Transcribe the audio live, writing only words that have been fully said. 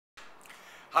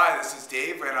Hi, this is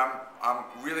Dave, and I'm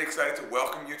really excited to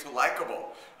welcome you to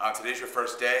Likeable. Today's your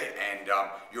first day, and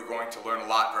you're going to learn a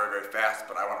lot very, very fast,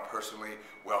 but I want to personally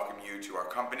welcome you to our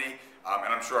company,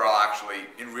 and I'm sure I'll actually,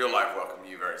 in real life, welcome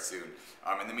you very soon.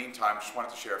 In the meantime, just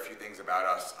wanted to share a few things about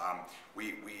us.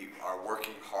 We are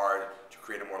working hard to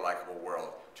create a more likable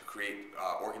world, to create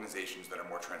organizations that are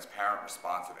more transparent,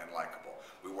 responsive, and likable.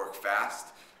 We work fast.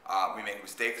 We make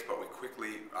mistakes, but we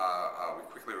quickly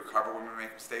recover when we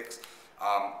make mistakes.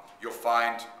 You'll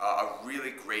find a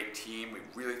really great team. We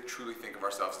really truly think of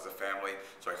ourselves as a family,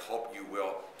 so I hope you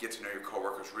will get to know your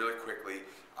coworkers really quickly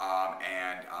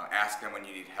and ask them when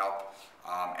you need help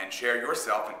and share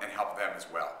yourself and help them as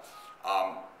well.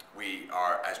 We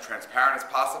are as transparent as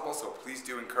possible, so please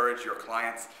do encourage your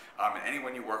clients and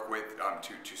anyone you work with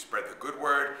to spread the good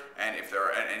word, and if there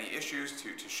are any issues,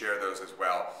 to share those as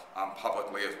well,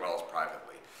 publicly as well as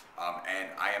privately. And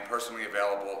I am personally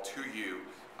available to you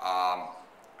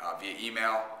via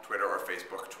email, Twitter, or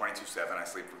Facebook 24/7. I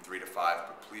sleep from 3 to 5,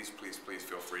 but please, please, please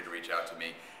feel free to reach out to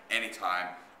me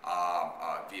anytime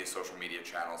via social media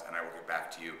channels, and I will get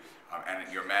back to you.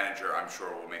 And your manager, I'm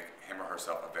sure, will make him or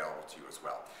herself available to you as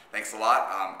well. Thanks a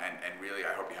lot, and really,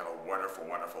 I hope you have a wonderful,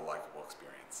 wonderful, likable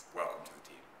experience. Welcome to the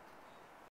team.